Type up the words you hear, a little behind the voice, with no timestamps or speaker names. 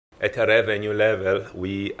At a revenue level,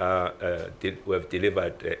 we have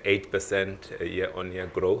delivered 8% year-on-year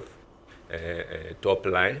growth, top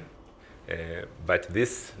line. But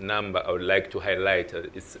this number, I would like to highlight,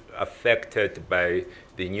 is affected by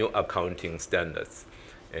the new accounting standards.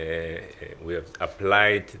 We have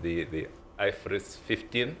applied the IFRS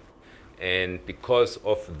 15, and because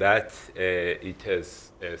of that, it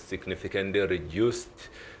has significantly reduced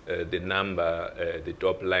the number, the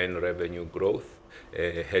top line revenue growth.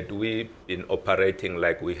 Had we been operating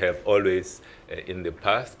like we have always in the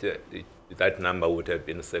past, that number would have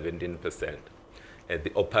been 17%.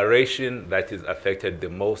 The operation that is affected the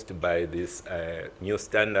most by these new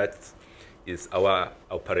standards is our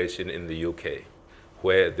operation in the UK,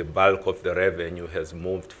 where the bulk of the revenue has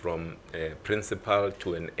moved from principal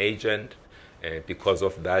to an agent. Because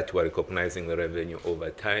of that, we're recognizing the revenue over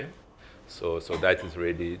time. So that is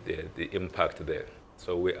really the impact there.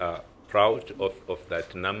 So we are proud of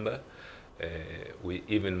that number. We're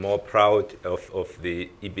even more proud of the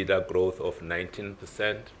Ebitda growth of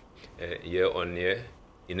 19% year on year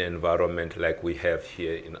in an environment like we have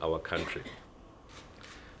here in our country.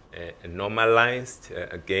 Normalized,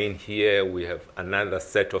 again here we have another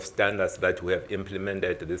set of standards that we have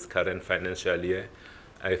implemented this current financial year,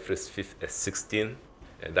 IFRS 16,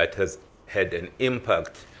 that has had an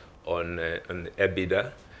impact on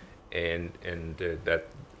Ebitda, and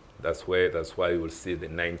that's why you will see the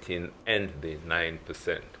 19 and the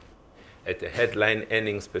 9%. At the headline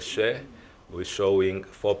earnings per share, we're showing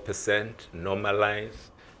 4%.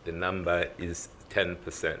 Normalized, the number is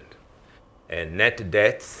 10%. And net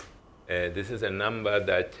debt, this is a number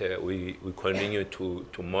that we continue to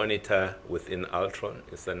monitor within Altron.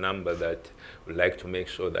 It's a number that we like to make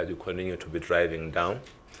sure that we continue to be driving down.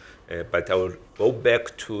 But I will go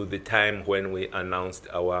back to the time when we announced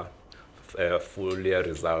our full year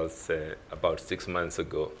results about 6 months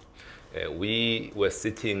ago. We were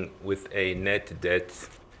sitting with a net debt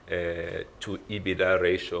to Ebitda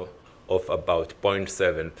ratio of about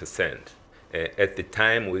 0.7%. At the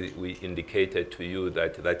time, we indicated to you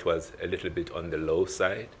that that was a little bit on the low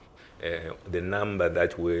side. The number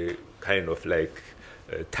that we're kind of like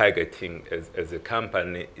targeting as a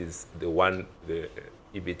company is the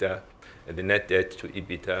Ebitda, the net debt to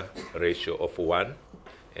Ebitda ratio of 1.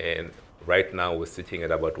 And right now, we're sitting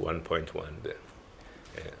at about 1.1 there.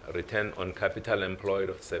 Return on capital employed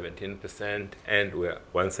of 17%, and we're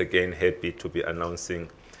once again happy to be announcing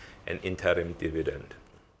an interim dividend.